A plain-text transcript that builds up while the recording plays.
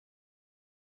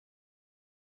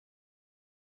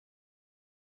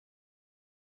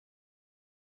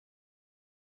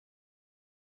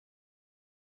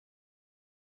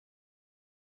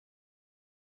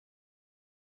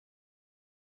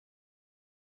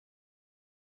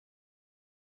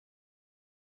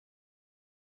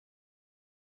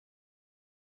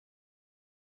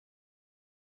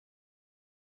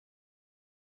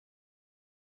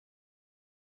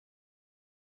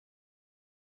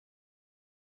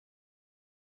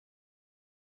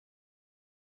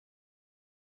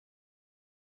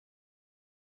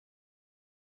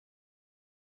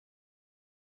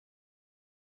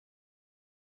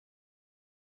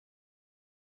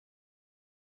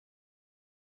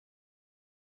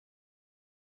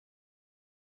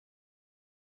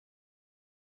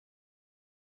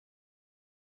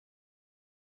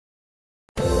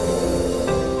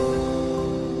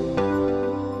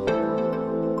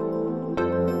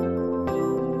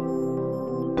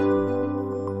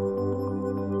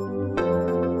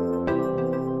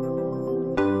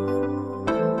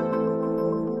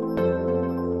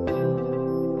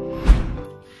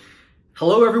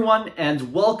Hello everyone,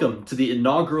 and welcome to the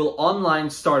inaugural Online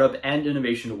Startup and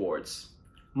Innovation Awards.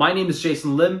 My name is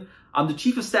Jason Lim. I'm the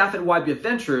Chief of Staff at YBF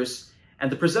Ventures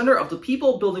and the presenter of the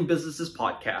People Building Businesses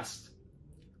podcast.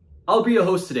 I'll be your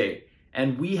host today,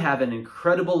 and we have an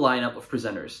incredible lineup of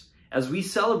presenters as we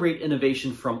celebrate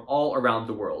innovation from all around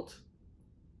the world.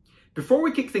 Before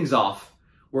we kick things off,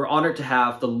 we're honored to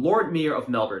have the Lord Mayor of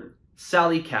Melbourne,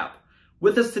 Sally Capp,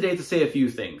 with us today to say a few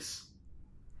things.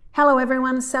 Hello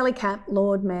everyone, Sally Capp,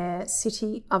 Lord Mayor,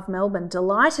 City of Melbourne.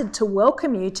 Delighted to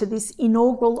welcome you to this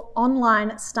inaugural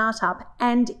Online Startup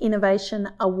and Innovation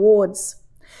Awards.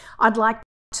 I'd like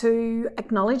to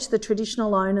acknowledge the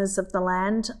traditional owners of the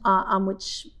land on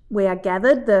which we are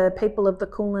gathered, the people of the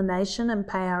Kulin Nation, and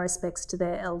pay our respects to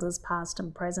their elders past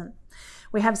and present.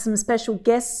 We have some special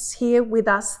guests here with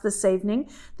us this evening.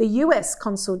 The US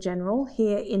Consul General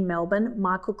here in Melbourne,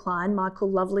 Michael Klein. Michael,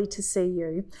 lovely to see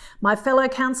you. My fellow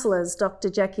councillors, Dr.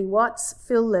 Jackie Watts,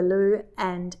 Phil Lelou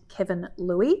and Kevin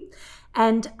Louis,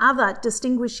 and other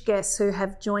distinguished guests who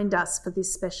have joined us for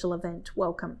this special event.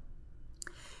 Welcome.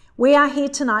 We are here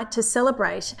tonight to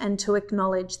celebrate and to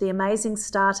acknowledge the amazing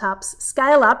startups,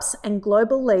 scale-ups and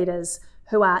global leaders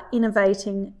who are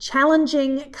innovating,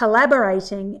 challenging,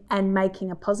 collaborating and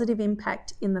making a positive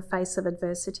impact in the face of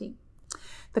adversity.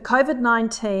 The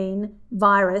COVID-19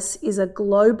 virus is a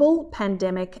global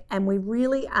pandemic and we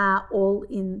really are all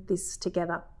in this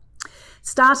together.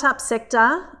 Startup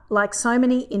sector, like so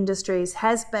many industries,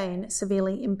 has been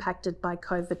severely impacted by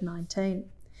COVID-19.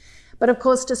 But of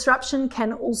course, disruption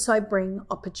can also bring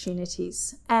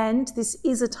opportunities. And this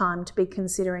is a time to be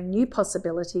considering new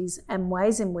possibilities and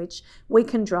ways in which we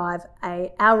can drive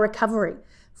our recovery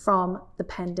from the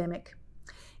pandemic.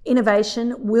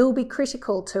 Innovation will be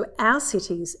critical to our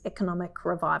city's economic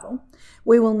revival.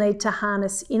 We will need to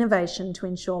harness innovation to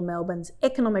ensure Melbourne's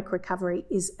economic recovery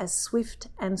is as swift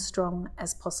and strong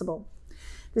as possible.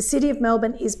 The City of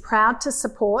Melbourne is proud to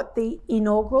support the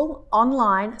inaugural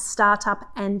Online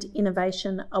Startup and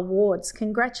Innovation Awards.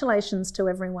 Congratulations to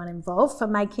everyone involved for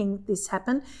making this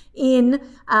happen in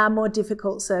more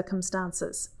difficult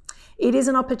circumstances. It is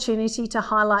an opportunity to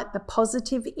highlight the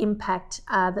positive impact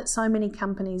that so many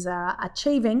companies are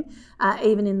achieving,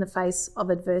 even in the face of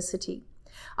adversity.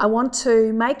 I want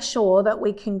to make sure that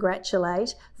we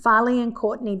congratulate Farley and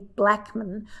Courtney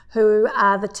Blackman, who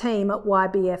are the team at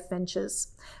YBF Ventures.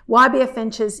 YBF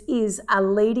Ventures is a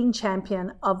leading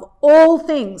champion of all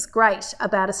things great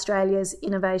about Australia's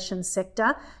innovation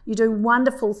sector. You do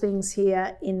wonderful things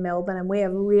here in Melbourne and we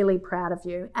are really proud of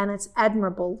you. And it's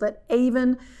admirable that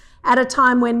even at a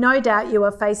time when no doubt you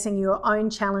are facing your own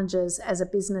challenges as a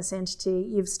business entity,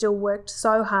 you've still worked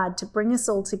so hard to bring us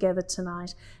all together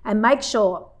tonight and make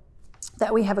sure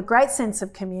that we have a great sense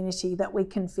of community, that we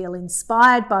can feel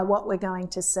inspired by what we're going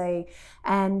to see,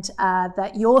 and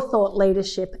that your thought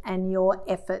leadership and your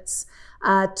efforts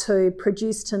to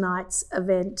produce tonight's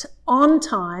event on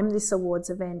time, this awards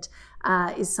event,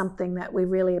 is something that we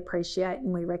really appreciate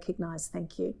and we recognise.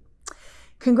 Thank you.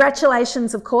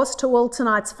 Congratulations, of course, to all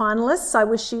tonight's finalists. I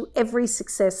wish you every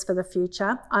success for the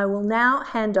future. I will now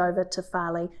hand over to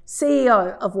Farley,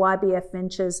 CEO of YBF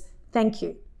Ventures. Thank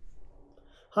you.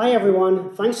 Hi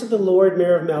everyone, thanks to the Lord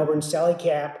Mayor of Melbourne, Sally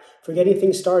Capp, for getting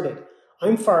things started.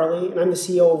 I'm Farley and I'm the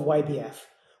CEO of YBF.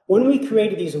 When we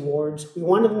created these awards, we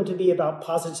wanted them to be about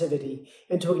positivity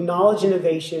and to acknowledge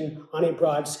innovation on a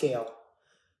broad scale.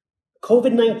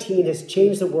 COVID-19 has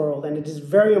changed the world and it is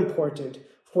very important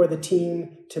for the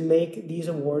team to make these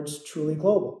awards truly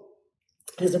global.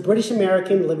 As a British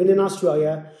American living in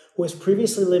Australia, who has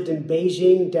previously lived in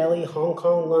Beijing, Delhi, Hong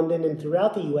Kong, London, and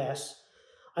throughout the US,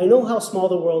 I know how small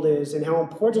the world is and how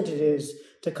important it is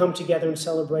to come together and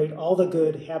celebrate all the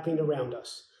good happening around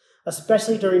us,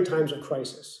 especially during times of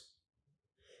crisis.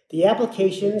 The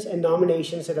applications and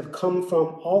nominations that have come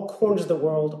from all corners of the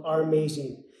world are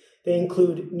amazing. They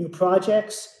include new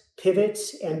projects,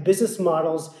 pivots, and business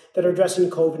models that are addressing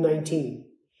COVID-19.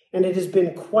 And it has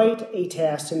been quite a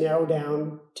task to narrow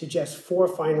down to just 4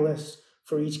 finalists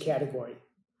for each category.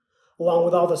 Along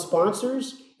with all the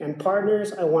sponsors and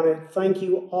partners, I want to thank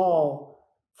you all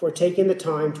for taking the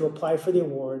time to apply for the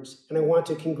awards, and I want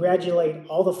to congratulate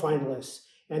all the finalists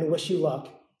and wish you luck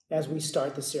as we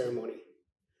start the ceremony.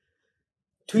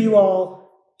 To you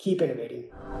all, keep innovating.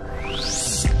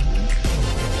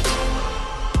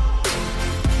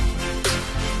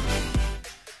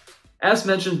 As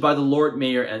mentioned by the Lord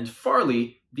Mayor and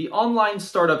Farley, the Online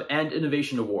Startup and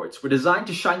Innovation Awards were designed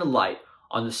to shine a light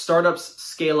on the startups,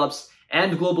 scale-ups,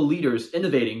 and global leaders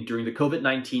innovating during the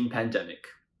COVID-19 pandemic.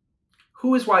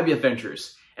 Who is YBF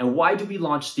Ventures, and why do we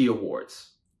launch the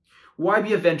awards?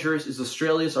 YBF Ventures is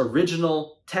Australia's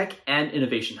original tech and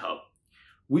innovation hub.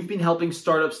 We've been helping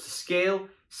startups to scale,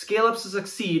 scale-ups to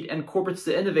succeed, and corporates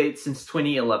to innovate since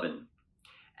 2011.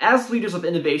 As leaders of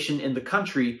innovation in the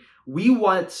country, we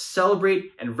want to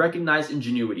celebrate and recognize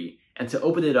ingenuity and to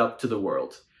open it up to the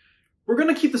world. We're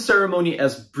going to keep the ceremony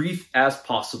as brief as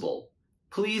possible.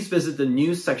 Please visit the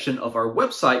news section of our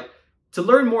website to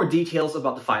learn more details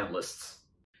about the finalists.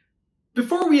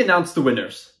 Before we announce the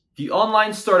winners, the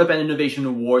Online Startup and Innovation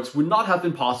Awards would not have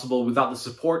been possible without the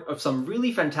support of some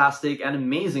really fantastic and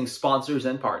amazing sponsors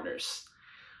and partners.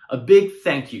 A big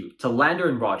thank you to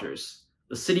Lander & Rogers,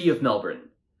 the City of Melbourne,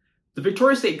 the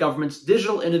Victoria State Government's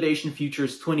Digital Innovation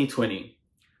Futures 2020,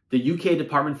 the UK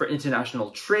Department for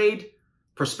International Trade,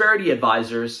 Prosperity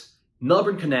Advisors,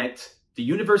 Melbourne Connect, the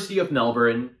University of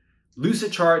Melbourne,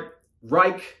 Lucidchart,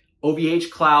 Reich,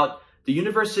 OVH Cloud, the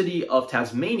University of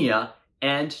Tasmania,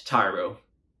 and Tyro.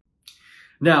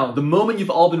 Now, the moment you've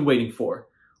all been waiting for.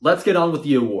 Let's get on with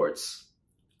the awards.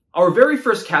 Our very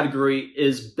first category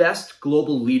is Best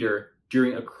Global Leader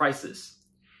During a Crisis.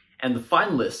 And the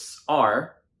finalists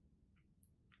are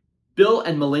Bill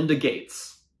and Melinda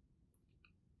Gates,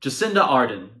 Jacinda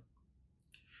Ardern,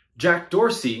 Jack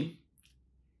Dorsey,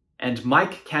 and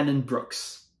Mike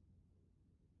Cannon-Brookes.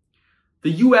 The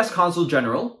U.S. Consul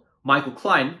General, Michael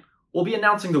Klein, will be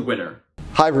announcing the winner.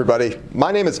 Hi everybody,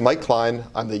 my name is Mike Klein.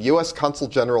 I'm the U.S. Consul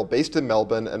General based in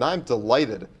Melbourne, and I'm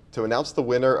delighted to announce the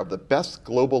winner of the Best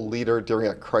Global Leader During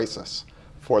a Crisis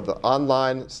for the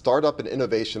Online Startup and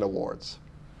Innovation Awards.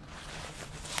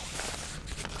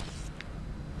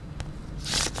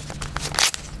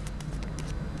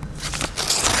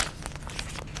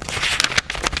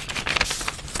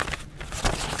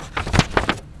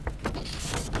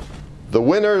 The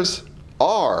winners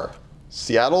are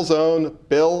Seattle's own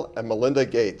Bill and Melinda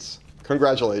Gates.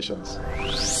 Congratulations.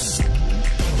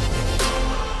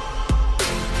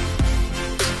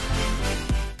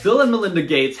 Bill and Melinda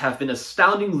Gates have been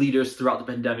astounding leaders throughout the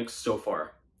pandemic so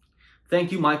far.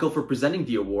 Thank you, Michael, for presenting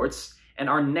the awards, and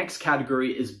our next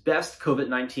category is Best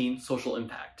COVID-19 Social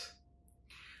Impact.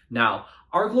 Now,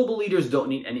 our global leaders don't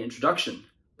need any introduction,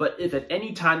 but if at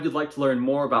any time you'd like to learn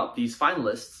more about these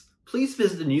finalists, please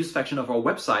visit the news section of our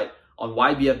website on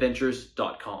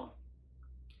ybfventures.com.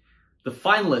 The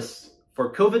finalists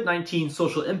for COVID-19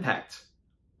 Social Impact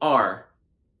are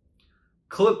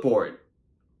Clipboard,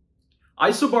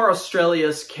 Isobar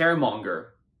Australia's Caremonger,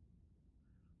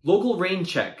 Local Rain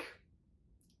Check,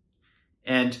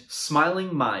 and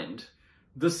Smiling Mind.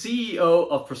 The CEO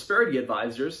of Prosperity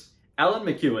Advisors, Alan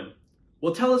McEwen,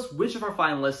 will tell us which of our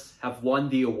finalists have won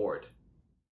the award.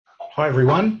 Hi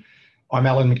everyone, I'm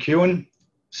Alan McEwen,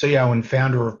 CEO and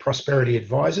founder of Prosperity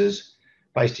Advisors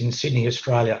based in Sydney,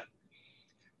 Australia.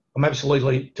 I'm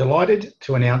absolutely delighted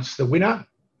to announce the winner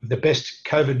of the Best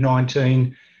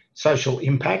COVID-19 Social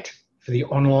Impact for the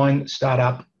Online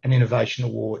Startup and Innovation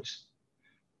Awards.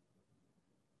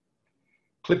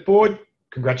 Clipboard,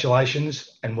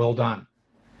 congratulations and well done.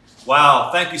 Wow,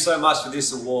 thank you so much for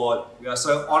this award. We are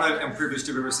so honoured and privileged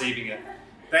to be receiving it.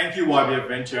 Thank you YBF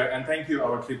Venture, and thank you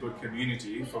our Clipboard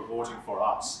community for voting for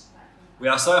us. We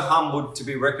are so humbled to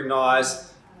be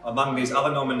recognised among these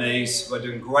other nominees who are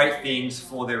doing great things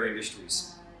for their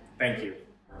industries. Thank you.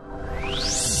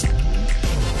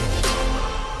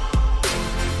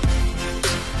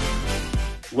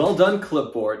 Well done,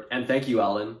 Clipboard, and thank you,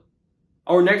 Alan.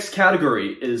 Our next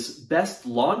category is Best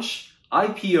Launch,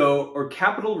 IPO, or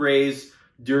Capital Raise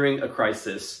During a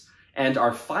Crisis. And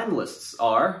our finalists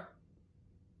are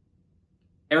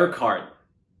Aircard,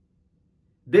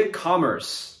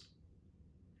 BigCommerce,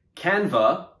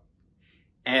 Canva,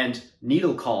 and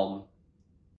NeedleCalm.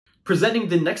 Presenting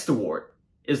the next award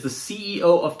is the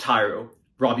CEO of Tyro,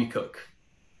 Robbie Cook.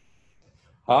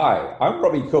 Hi, I'm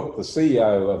Robbie Cook, the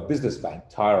CEO of business bank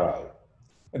Tyro.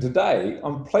 And today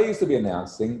I'm pleased to be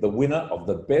announcing the winner of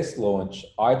the Best Launch,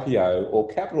 IPO or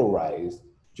Capital Raise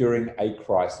During a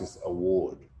Crisis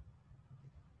award.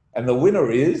 And the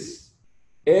winner is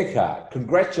Aircard.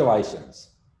 Congratulations.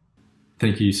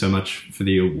 Thank you so much for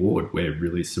the award. We're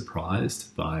really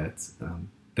surprised by it.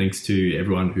 Thanks to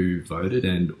everyone who voted,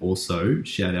 and also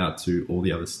shout out to all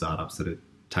the other startups that are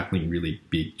tackling really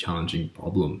big, challenging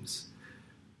problems.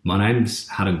 My name's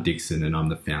Haddon Dixon and I'm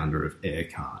the founder of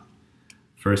Aircard.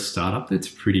 For a startup that's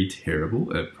pretty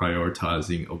terrible at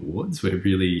prioritising awards, we're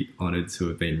really honoured to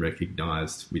have been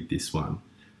recognised with this one.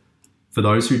 For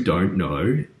those who don't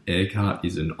know, Aircart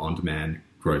is an on-demand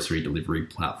grocery delivery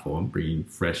platform bringing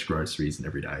fresh groceries and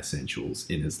everyday essentials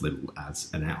in as little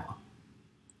as an hour.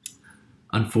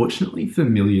 Unfortunately for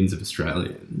millions of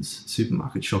Australians,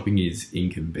 supermarket shopping is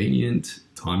inconvenient,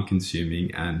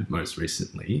 time-consuming, and most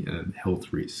recently, a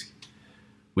health risk.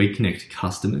 We connect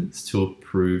customers to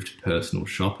approved personal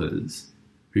shoppers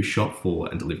who shop for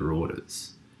and deliver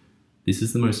orders. This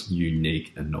is the most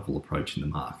unique and novel approach in the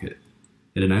market.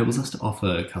 It enables us to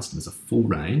offer customers a full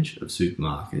range of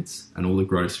supermarkets and all the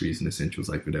groceries and essentials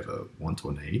they could ever want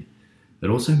or need. It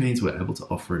also means we're able to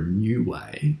offer a new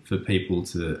way for people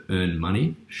to earn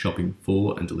money shopping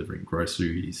for and delivering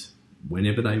groceries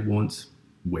whenever they want,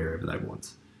 wherever they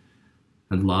want.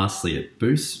 And lastly, it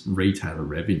boosts retailer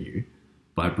revenue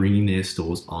by bringing their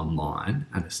stores online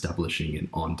and establishing an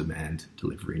on-demand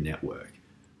delivery network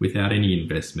without any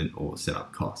investment or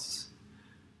setup costs.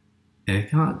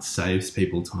 Aircart saves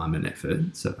people time and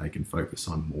effort so they can focus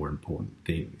on more important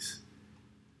things.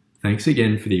 Thanks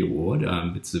again for the award.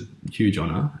 It's a huge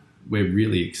honour. We're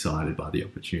really excited by the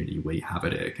opportunity we have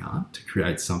at Aircart to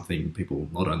create something people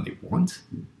not only want,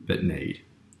 but need.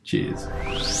 Cheers.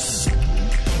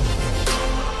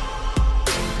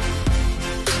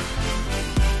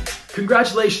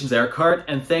 Congratulations, Aircart,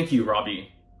 and thank you,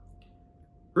 Robbie.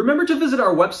 Remember to visit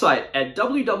our website at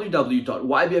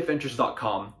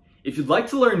www.ybfventures.com if you'd like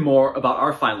to learn more about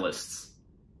our finalists.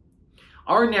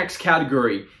 Our next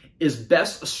category is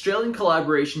Best Australian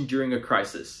Collaboration During a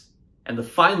Crisis, and the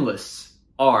finalists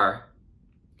are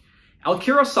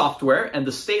Alkira Software and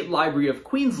the State Library of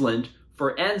Queensland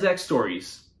for Anzac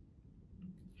Stories,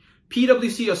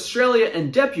 PwC Australia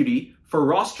and Deputy for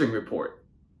Rostering Report,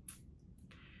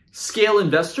 Scale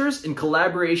Investors in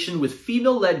collaboration with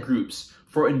female-led groups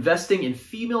for investing in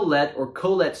female-led or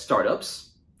co-led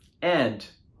startups, and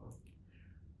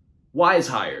Wise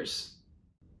Hires.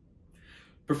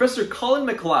 Professor Colin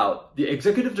McLeod, the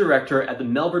Executive Director at the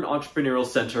Melbourne Entrepreneurial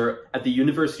Centre at the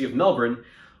University of Melbourne,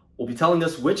 will be telling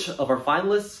us which of our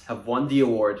finalists have won the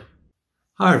award.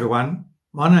 Hi everyone,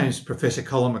 my name is Professor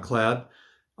Colin McLeod.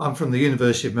 I'm from the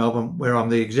University of Melbourne, where I'm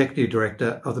the Executive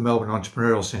Director of the Melbourne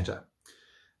Entrepreneurial Centre.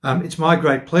 It's my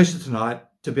great pleasure tonight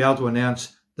to be able to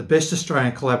announce the Best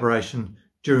Australian Collaboration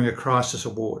During a Crisis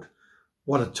Award.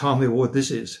 What a timely award this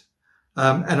is.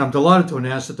 And I'm delighted to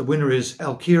announce that the winner is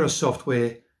Alkira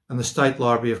Software and the State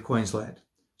Library of Queensland.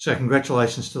 So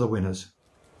congratulations to the winners.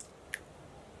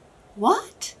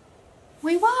 What?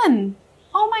 We won!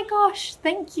 Oh my gosh,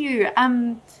 thank you.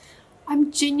 I'm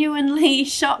genuinely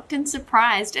shocked and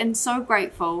surprised and so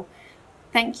grateful.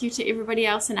 Thank you to everybody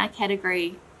else in our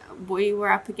category. We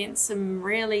were up against some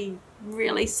really,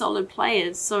 really solid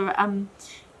players. So, and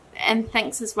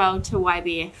thanks as well to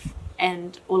YBF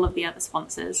and all of the other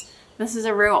sponsors. This is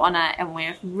a real honour and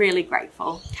we're really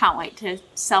grateful. Can't wait to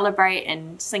celebrate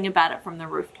and sing about it from the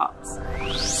rooftops.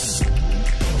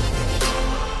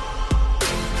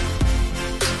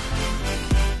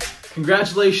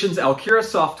 Congratulations, Alkira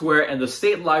Software and the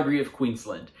State Library of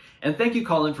Queensland. And thank you,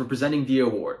 Colin, for presenting the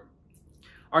award.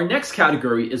 Our next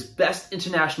category is Best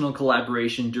International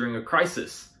Collaboration During a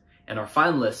Crisis. And our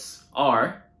finalists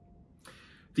are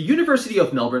the University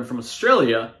of Melbourne from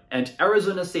Australia and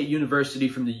Arizona State University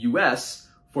from the US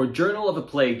for Journal of a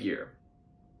Plague Year,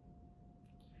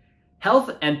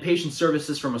 Health and Patient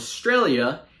Services from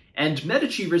Australia and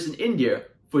MedAchievers in India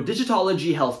for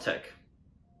Digitology Health Tech,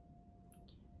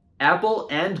 Apple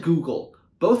and Google,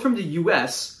 both from the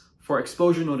US for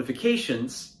Exposure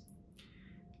Notifications,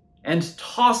 and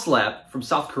TOSLab from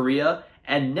South Korea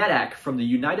and NetAC from the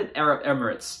United Arab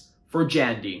Emirates for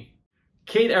Jandy.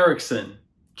 Kate Erickson,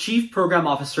 Chief Program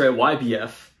Officer at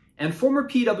YBF and former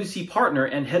PwC partner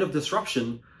and head of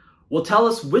disruption, will tell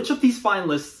us which of these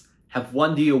finalists have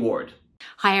won the award.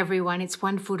 Hi everyone, it's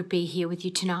wonderful to be here with you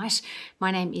tonight.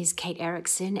 My name is Kate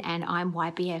Erickson and I'm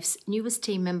YBF's newest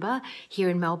team member here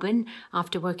in Melbourne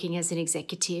after working as an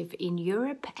executive in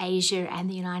Europe, Asia and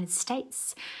the United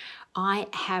States. I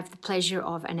have the pleasure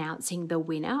of announcing the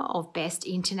winner of Best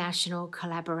International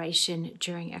Collaboration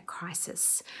During a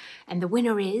Crisis. And the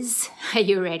winner is, are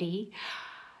you ready?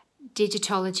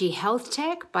 Digitology Health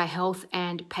Tech by Health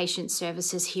and Patient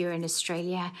Services here in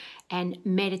Australia and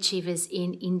MedAchievers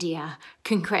in India.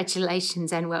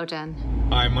 Congratulations and well done.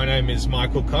 Hi, my name is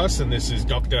Michael Kuss and this is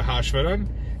Dr. Harshvardhan,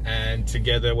 and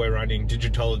together we're running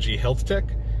Digitology Health Tech.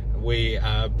 We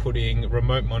are putting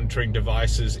remote monitoring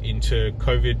devices into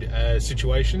COVID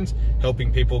situations,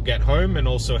 helping people get home and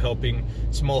also helping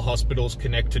small hospitals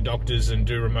connect to doctors and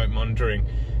do remote monitoring.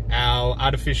 Our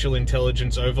artificial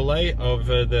intelligence overlay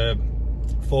over the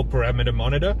 4-parameter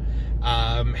monitor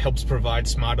helps provide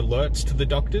smart alerts to the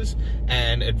doctors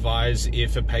and advise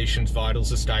if a patient's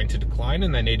vitals are starting to decline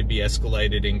and they need to be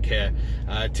escalated in care.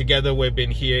 Together, we've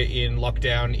been here in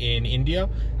lockdown in India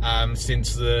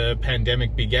since the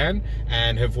pandemic began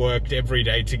and have worked every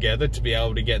day together to be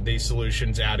able to get these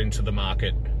solutions out into the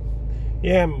market.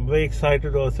 Yeah, I'm very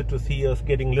excited also to see us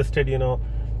getting listed.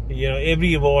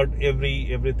 Every award,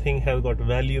 everything has got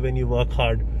value when you work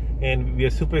hard, and we are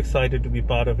super excited to be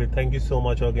part of it. Thank you so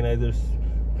much, organizers,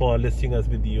 for listing us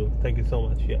with you. Thank you so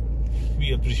much. Yeah,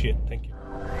 we appreciate it. Thank you.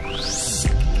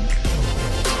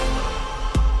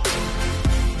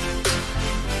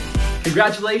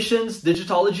 Congratulations,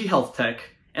 Digitology Health Tech,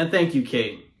 and thank you,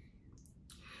 Kate.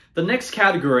 The next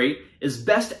category is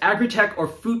Best Agri-Tech or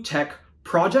Food Tech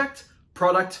Project,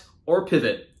 Product, or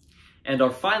Pivot. And our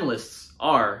finalists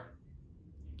are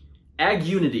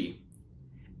AgUnity,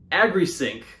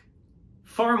 AgriSync,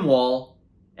 FarmWall,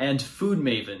 and Food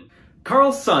Maven.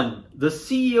 Carl Sun, the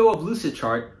CEO of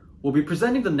Lucidchart, will be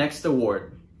presenting the next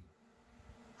award.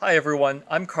 Hi everyone,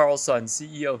 I'm Carl Sun,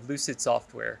 CEO of Lucid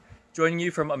Software, joining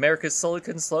you from America's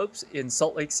Silicon Slopes in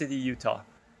Salt Lake City, Utah.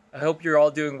 I hope you're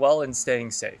all doing well and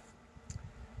staying safe.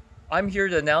 I'm here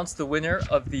to announce the winner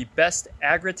of the Best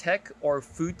Agri-Tech or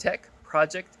Food Tech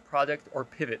Project, Product, or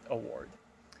Pivot Award.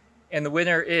 And the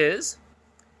winner is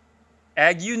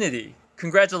AgUnity.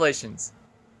 Congratulations.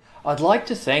 I'd like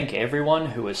to thank everyone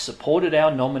who has supported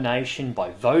our nomination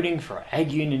by voting for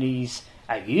AgUnity's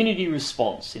AgUnity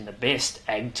response in the Best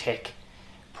AgTech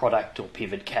Product or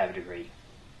Pivot category.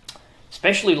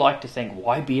 Especially like to thank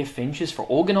YBF Ventures for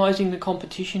organising the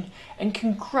competition, and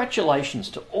congratulations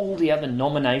to all the other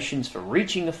nominations for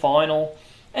reaching the final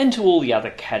and to all the other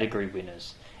category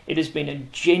winners. It has been a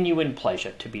genuine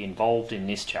pleasure to be involved in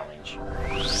this challenge.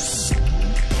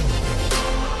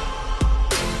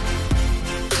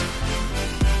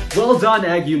 Well done,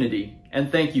 AgUnity,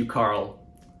 and thank you, Carl.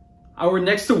 Our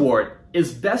next award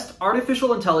is Best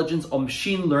Artificial Intelligence or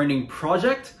Machine Learning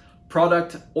Project,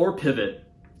 Product, or Pivot.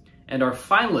 And our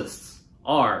finalists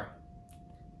are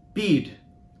Bead,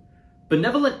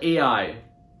 Benevolent AI,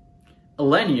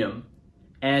 Elenium,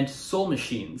 and Soul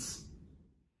Machines.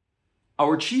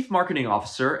 Our Chief Marketing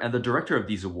Officer and the Director of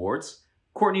these awards,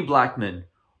 Courtney Blackman,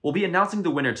 will be announcing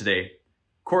the winner today.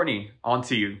 Courtney, on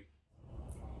to you.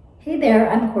 Hey there,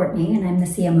 I'm Courtney and I'm the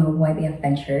CMO of YBF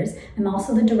Ventures. I'm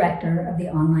also the director of the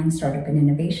Online Startup and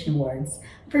Innovation Awards.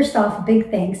 First off, a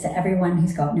big thanks to everyone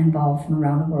who's gotten involved from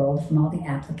around the world, from all the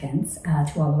applicants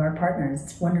to all of our partners.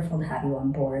 It's wonderful to have you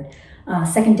on board.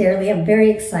 Secondarily, I'm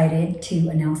very excited to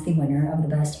announce the winner of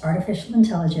the Best Artificial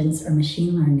Intelligence or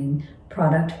Machine Learning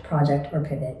Product, Project, or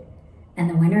Pivot. And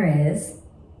the winner is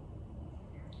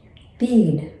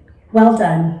Bead. Well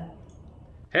done.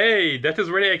 Hey, that is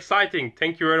really exciting.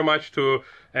 Thank you very much to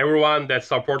everyone that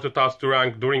supported us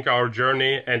during our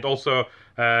journey and also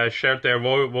shared their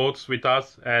votes with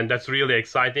us, and that's really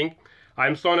exciting.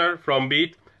 I'm Soner from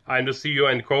Beat. I'm the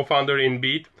CEO and co-founder in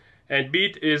Beat, and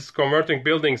Beat is converting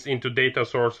buildings into data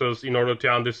sources in order to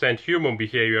understand human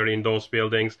behavior in those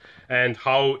buildings and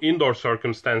how indoor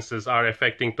circumstances are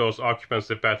affecting those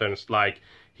occupancy patterns like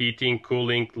heating,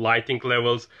 cooling, lighting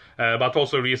levels, but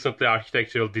also recently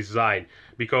architectural design,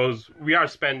 because we are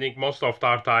spending most of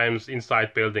our times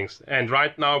inside buildings. And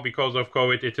right now, because of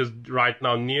COVID, it is right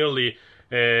now nearly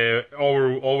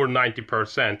over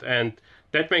 90%. And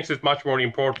that makes it much more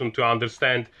important to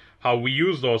understand how we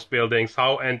use those buildings,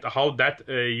 how that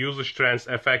usage trends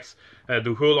affects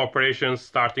the whole operations,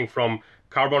 starting from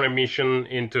carbon emission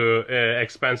into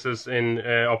expenses in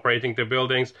operating the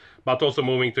buildings, but also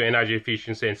moving to energy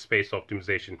efficiency and space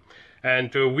optimization.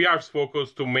 And we are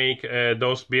focused to make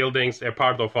those buildings a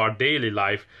part of our daily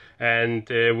life. And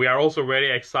we are also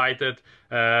very excited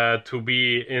to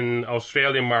be in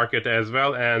Australian market as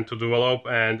well, and to develop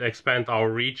and expand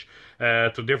our reach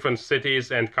to different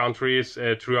cities and countries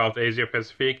throughout Asia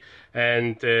Pacific.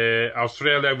 And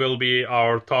Australia will be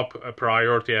our top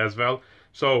priority as well.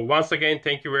 So once again,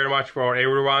 thank you very much for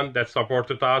everyone that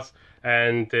supported us,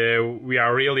 and we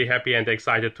are really happy and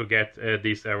excited to get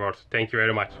this award. Thank you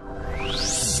very much.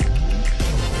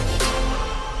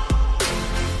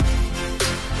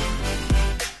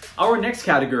 Our next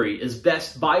category is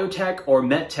Best Biotech or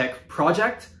MedTech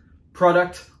Project,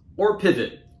 Product, or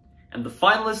Pivot, and the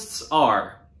finalists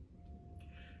are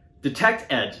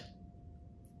DetectEd,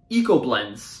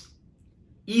 EcoBlends,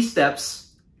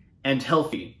 eSteps, and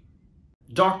Healthy.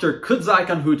 Dr. Kudzai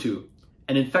Kanhutu,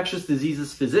 an infectious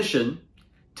diseases physician,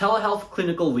 telehealth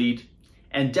clinical lead,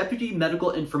 and Deputy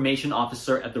Medical Information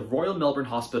Officer at the Royal Melbourne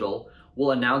Hospital,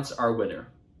 will announce our winner.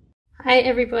 Hi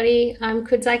everybody, I'm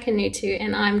Kudzai Kanutu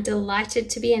and I'm delighted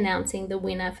to be announcing the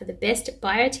winner for the Best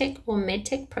Biotech or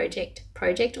Medtech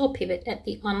Project or Pivot at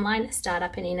the Online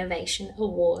Startup and Innovation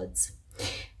Awards.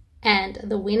 And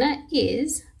the winner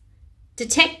is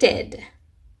Detected.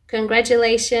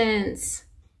 Congratulations.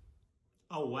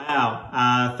 Oh,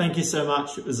 wow. Thank you so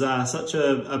much. It was such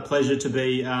a pleasure to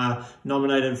be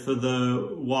nominated for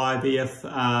the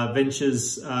YBF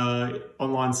Ventures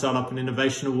Online Startup and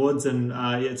Innovation Awards. And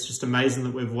it's just amazing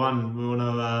that we've won. We want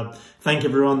to thank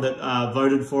everyone that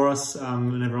voted for us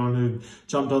and everyone who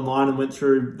jumped online and went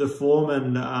through the form.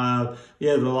 And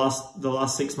yeah, the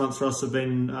last 6 months for us have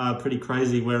been pretty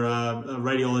crazy. We're a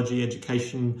radiology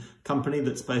education company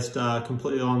that's based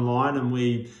completely online, and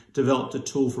we developed a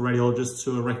tool for radiologists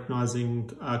who are recognising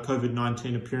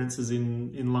COVID-19 appearances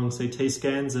in lung CT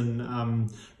scans,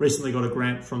 and recently got a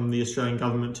grant from the Australian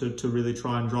government to really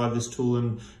try and drive this tool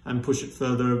and push it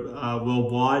further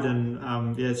worldwide.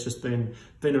 And yeah, it's just been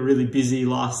a really busy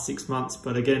last 6 months.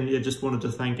 But again, yeah, just wanted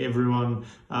to thank everyone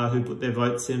who put their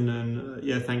votes in, and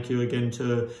yeah, thank you again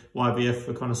to YBF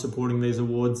for kind of supporting these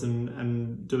awards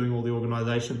and doing all the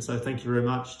organisation. So thank you very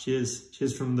much. Cheers.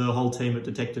 Cheers from the whole team at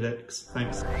Detected X.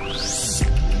 Thanks.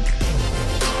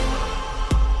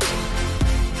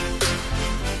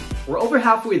 We're over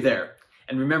halfway there.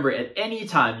 And remember, at any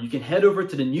time, you can head over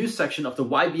to the news section of the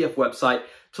YBF website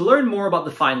to learn more about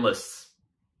the finalists.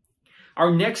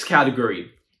 Our next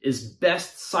category is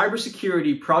Best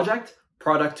Cybersecurity Project,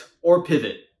 Product, or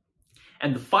Pivot.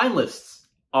 And the finalists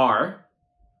are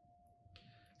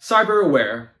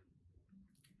CyberAware,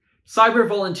 Cyber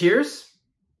Volunteers,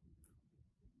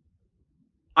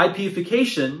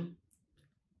 IPification,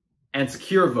 and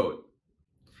SecureVote.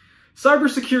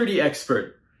 Cybersecurity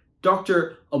expert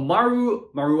Dr. Amaru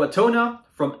Maruatona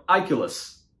from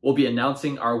Iculus will be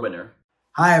announcing our winner.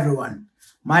 Hi everyone,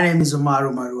 my name is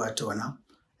Amaru Maruatona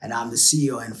and I'm the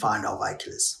CEO and founder of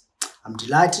Iculus. I'm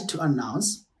delighted to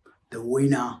announce the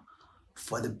winner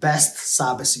for the Best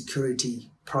Cybersecurity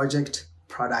Project,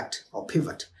 Product or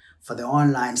Pivot for the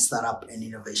Online Startup and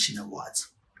Innovation Awards.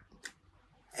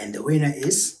 And the winner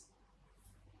is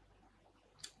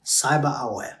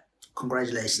CyberAware.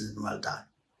 Congratulations and well done.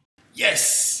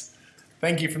 Yes!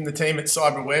 Thank you from the team at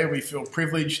CyberAware. We feel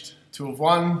privileged to have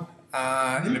won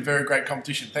in a very great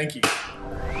competition. Thank you.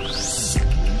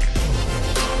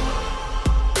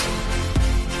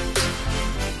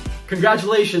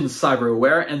 Congratulations,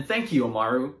 CyberAware, and thank you,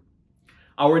 Amaru.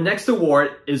 Our next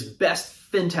award is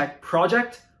Best FinTech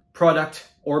Project, Product,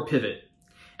 or Pivot.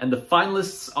 And the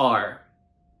finalists are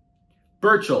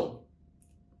Virtual,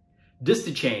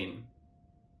 DistiChain,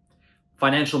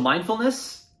 Financial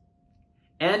Mindfulness,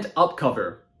 and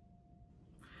Upcover.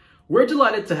 We're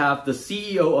delighted to have the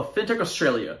CEO of FinTech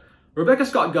Australia, Rebecca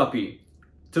Scott-Guppy,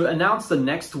 to announce the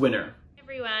next winner. Hey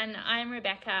everyone, I'm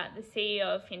Rebecca, the CEO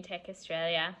of FinTech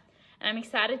Australia, and I'm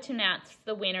excited to announce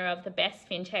the winner of the Best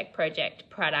FinTech Project,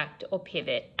 Product or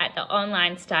Pivot at the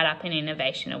Online Startup and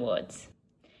Innovation Awards.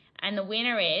 And the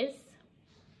winner is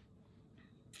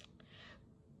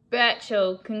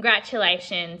Virtual.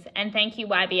 Congratulations, and thank you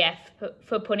YBF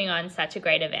for putting on such a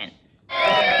great event.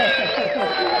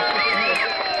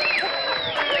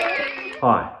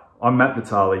 Hi, I'm Matt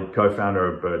Vitale, co-founder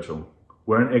of Virtual.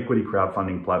 We're an equity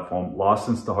crowdfunding platform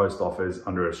licensed to host offers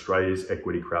under Australia's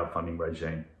equity crowdfunding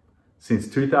regime. Since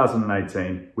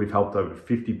 2018, we've helped over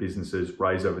 50 businesses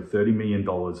raise over $30 million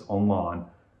online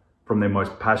from their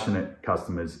most passionate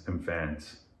customers and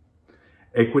fans.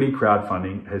 Equity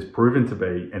crowdfunding has proven to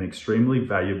be an extremely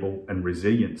valuable and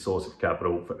resilient source of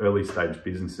capital for early stage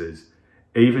businesses,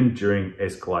 even during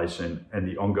escalation and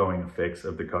the ongoing effects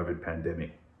of the COVID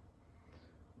pandemic.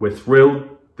 We're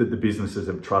thrilled that the businesses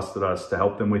have trusted us to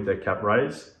help them with their cap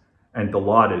raise and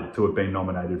delighted to have been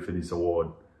nominated for this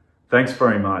award. Thanks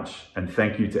very much, and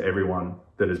thank you to everyone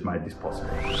that has made this possible.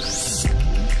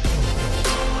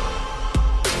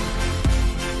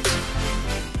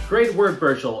 Great work,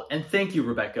 Virtual, and thank you,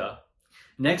 Rebecca.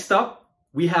 Next up,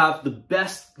 we have the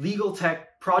Best Legal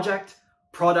Tech Project,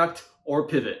 Product, or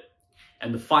Pivot.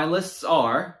 And the finalists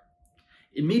are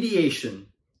Immediation,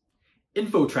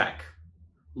 InfoTrack,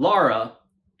 Lara,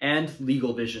 and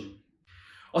Legal Vision.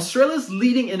 Australia's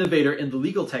leading innovator in the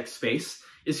legal tech space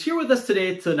is here with us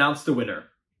today to announce the winner.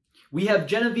 We have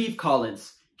Genevieve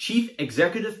Collins, Chief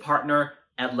Executive Partner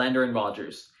at Lander &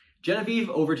 Rogers. Genevieve,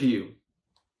 over to you.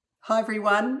 Hi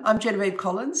everyone, I'm Genevieve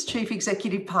Collins, Chief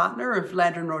Executive Partner of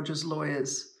Lander & Rogers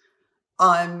Lawyers.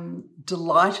 I'm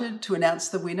delighted to announce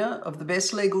the winner of the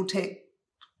Best Legal Tech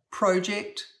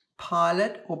Project,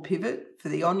 Pilot or Pivot for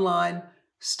the Online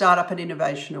Startup and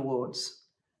Innovation Awards.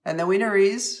 And the winner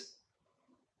is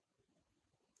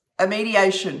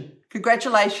Mediation.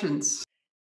 Congratulations.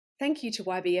 Thank you to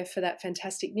YBF for that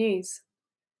fantastic news.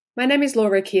 My name is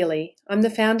Laura Keeley. I'm the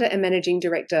founder and managing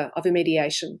director of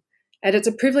Mediation, and it's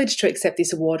a privilege to accept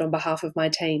this award on behalf of my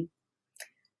team.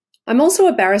 I'm also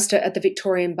a barrister at the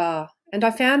Victorian Bar, and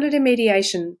I founded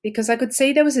Mediation because I could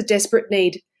see there was a desperate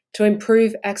need to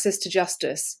improve access to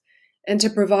justice and to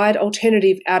provide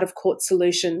alternative out-of-court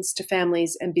solutions to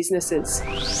families and businesses.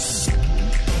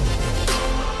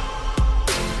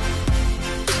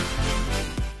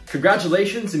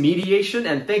 Congratulations, Mediation,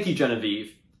 and thank you,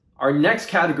 Genevieve. Our next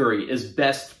category is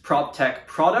Best PropTech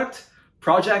Product,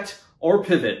 Project, or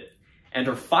Pivot, and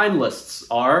our finalists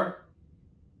are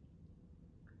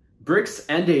Bricks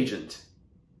and Agent,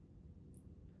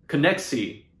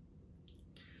 Connexi,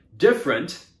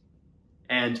 Different,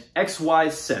 and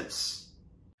XY Sense.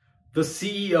 The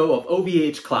CEO of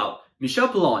OVH Cloud, Michel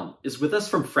Pillon, is with us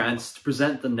from France to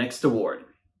present the next award.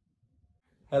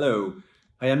 Hello,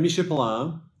 I am Michel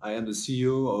Pillon. I am the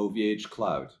CEO of OVH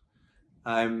Cloud.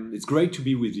 It's great to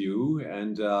be with you,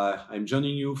 and I'm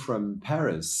joining you from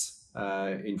Paris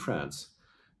in France.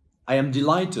 I am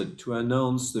delighted to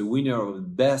announce the winner of the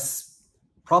Best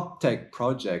PropTech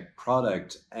Project,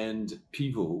 Product, and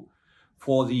Pivot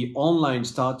for the Online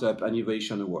Startup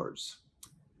Innovation Awards.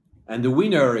 And the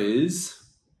winner is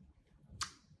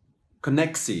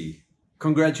Connexi.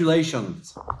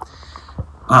 Congratulations.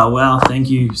 Wow, thank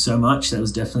you so much. That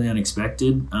was definitely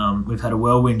unexpected. We've had a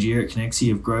whirlwind year at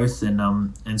Connexi of growth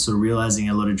and sort of realizing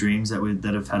a lot of dreams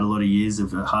that have had a lot of years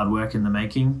of hard work in the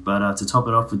making. But to top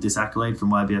it off with this accolade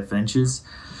from YBF Ventures,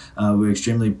 we're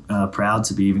extremely proud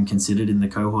to be even considered in the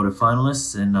cohort of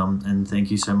finalists. And thank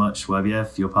you so much,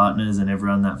 YBF, your partners, and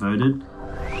everyone that voted.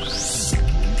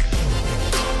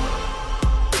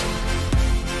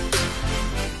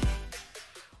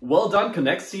 Well done,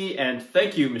 Connexi, and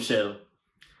thank you, Michel.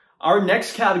 Our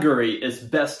next category is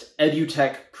Best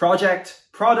EduTech Project,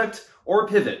 Product, or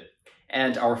Pivot,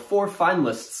 and our 4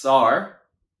 finalists are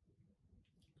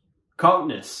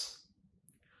Cognis,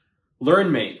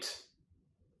 LearnMate,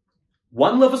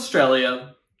 One Love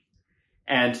Australia,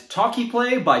 and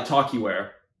TalkiePlay by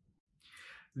TalkieWare.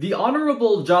 The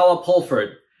Honourable Jala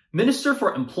Pulford, Minister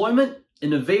for Employment,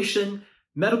 Innovation,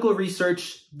 Medical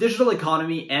Research, Digital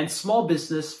Economy, and Small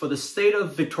Business for the State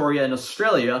of Victoria in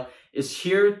Australia, is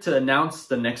here to announce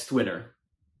the next winner.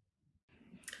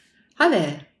 Hi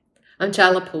there, I'm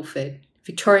Jala Pulford,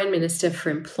 Victorian Minister for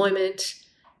Employment,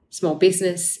 Small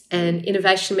Business and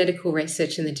Innovation Medical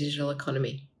Research in the Digital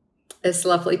Economy. It's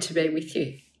lovely to be with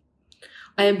you.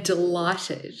 I am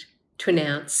delighted to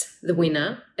announce the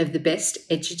winner of the Best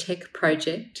EduTech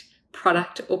Project,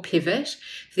 Product or Pivot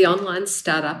for the Online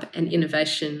Startup and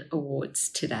Innovation Awards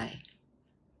today.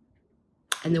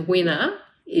 And the winner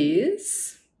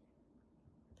is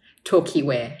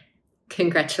TalkieWare.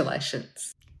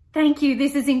 Congratulations. Thank you.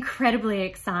 This is incredibly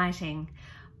exciting.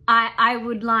 I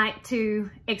would like to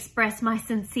express my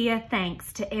sincere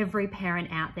thanks to every parent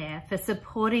out there for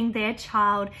supporting their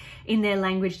child in their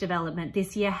language development.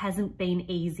 This year hasn't been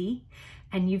easy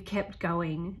and you've kept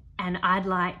going, and I'd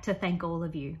like to thank all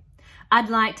of you. I'd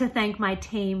like to thank my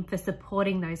team for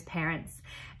supporting those parents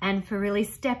and for really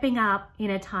stepping up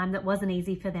in a time that wasn't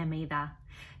easy for them either.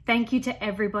 Thank you to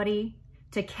everybody,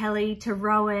 to Kelly, to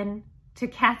Rowan, to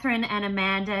Catherine and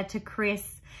Amanda, to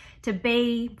Chris, to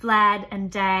B, Vlad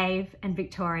and Dave and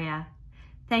Victoria.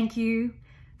 Thank you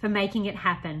for making it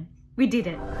happen. We did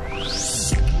it.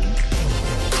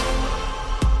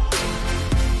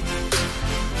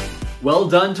 Well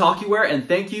done, TalkieWare, and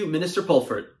thank you, Minister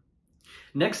Pulford.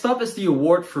 Next up is the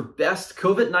award for Best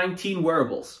COVID-19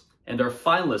 Wearables, and our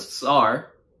finalists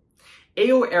are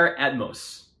AO Air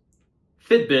Atmos,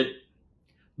 Fitbit,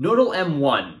 Nodal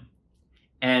M1,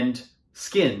 and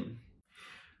Skin.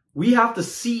 We have the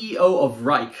CEO of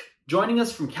Reich joining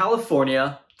us from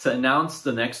California to announce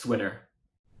the next winner.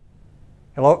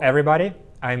 Hello everybody,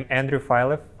 I'm Andrew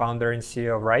Filev, founder and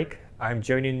CEO of Reich. I'm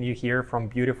joining you here from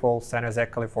beautiful San Jose,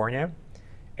 California.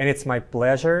 And it's my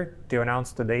pleasure to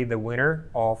announce today the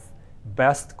winner of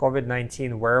Best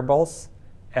COVID-19 Wearables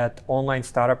at Online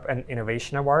Startup and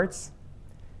Innovation Awards.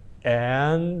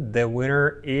 And the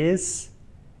winner is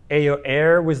AO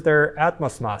Air with their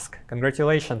Atmos mask.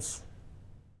 Congratulations.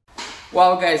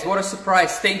 Wow guys, what a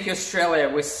surprise. Thank you Australia.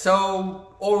 We're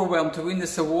so overwhelmed to win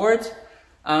this award.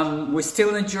 We're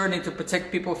still in a journey to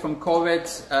protect people from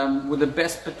COVID with the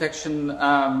best protection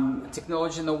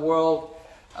technology in the world.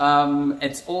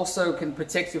 It also can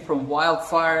protect you from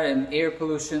wildfire and air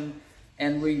pollution.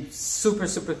 And we're super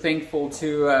thankful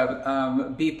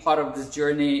to be part of this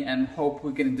journey and hope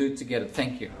we can do it together.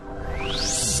 Thank you.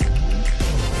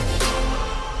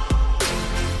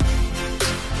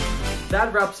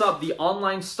 That wraps up the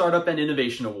Online Startup and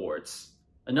Innovation Awards.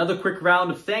 Another quick round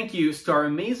of thank yous to our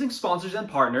amazing sponsors and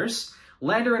partners,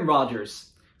 Lander &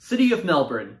 Rogers, City of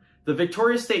Melbourne, the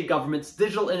Victoria State Government's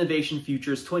Digital Innovation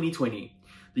Futures 2020,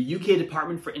 the UK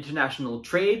Department for International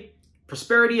Trade,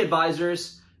 Prosperity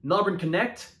Advisors, Melbourne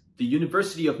Connect, the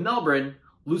University of Melbourne,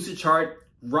 Lucidchart,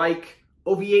 Reich,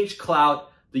 OVH Cloud,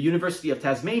 the University of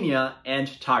Tasmania,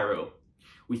 and Tyro.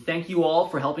 We thank you all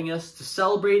for helping us to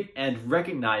celebrate and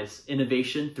recognize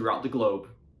innovation throughout the globe.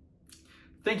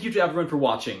 Thank you to everyone for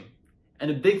watching, and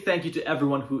a big thank you to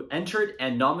everyone who entered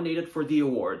and nominated for the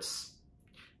awards.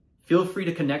 Feel free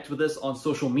to connect with us on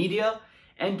social media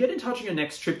and get in touch on your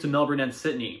next trip to Melbourne and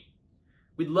Sydney.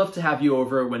 We'd love to have you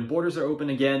over when borders are open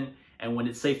again and when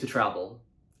it's safe to travel.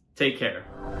 Take care.